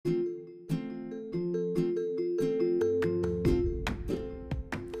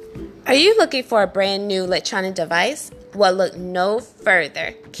Are you looking for a brand new electronic device? Well, look no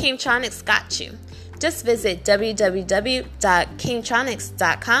further. Kingtronics got you. Just visit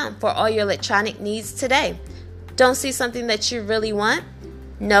www.kingtronics.com for all your electronic needs today. Don't see something that you really want?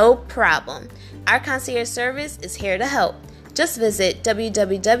 No problem. Our concierge service is here to help. Just visit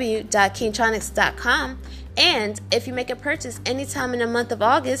www.kingtronics.com, and if you make a purchase anytime in the month of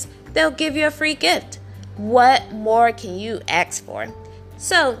August, they'll give you a free gift. What more can you ask for?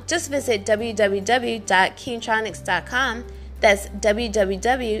 So just visit www.kingtronics.com. That's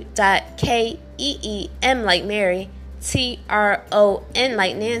www.KEEM like Mary, TRON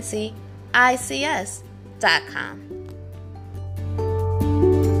like Nancy, ICS.com.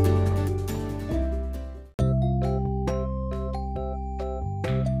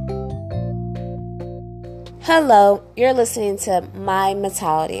 Hello, you're listening to My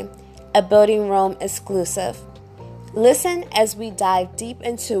Mentality, a Building Rome exclusive. Listen as we dive deep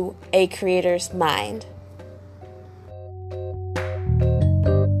into a creator's mind.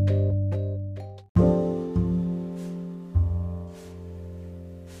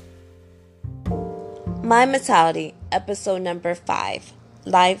 My Mentality, episode number 5,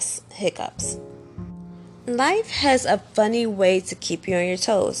 Life's Hiccups. Life has a funny way to keep you on your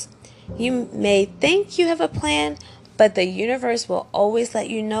toes. You may think you have a plan, but the universe will always let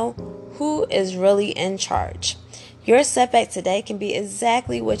you know who is really in charge. Your setback today can be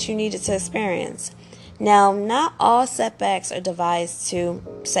exactly what you needed to experience. Now, not all setbacks are devised to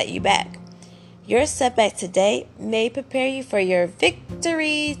set you back. Your setback today may prepare you for your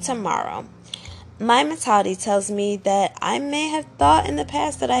victory tomorrow. My mentality tells me that I may have thought in the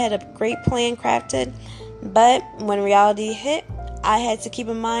past that I had a great plan crafted, but when reality hit, I had to keep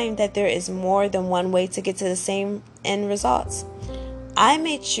in mind that there is more than one way to get to the same end results. I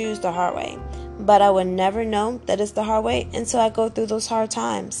may choose the hard way, but I would never know that it's the hard way until I go through those hard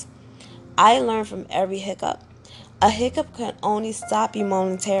times. I learn from every hiccup. A hiccup can only stop you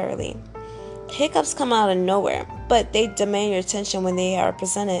momentarily. Hiccups come out of nowhere, but they demand your attention when they are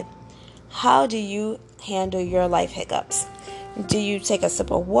presented. How do you handle your life hiccups? Do you take a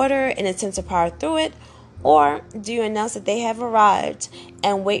sip of water and attempt to power through it? Or do you announce that they have arrived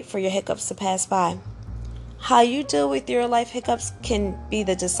and wait for your hiccups to pass by? How you deal with your life hiccups can be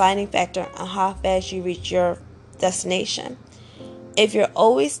the deciding factor on how fast you reach your destination. If you're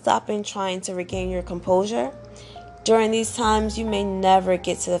always stopping trying to regain your composure, during these times you may never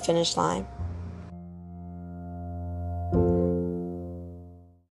get to the finish line.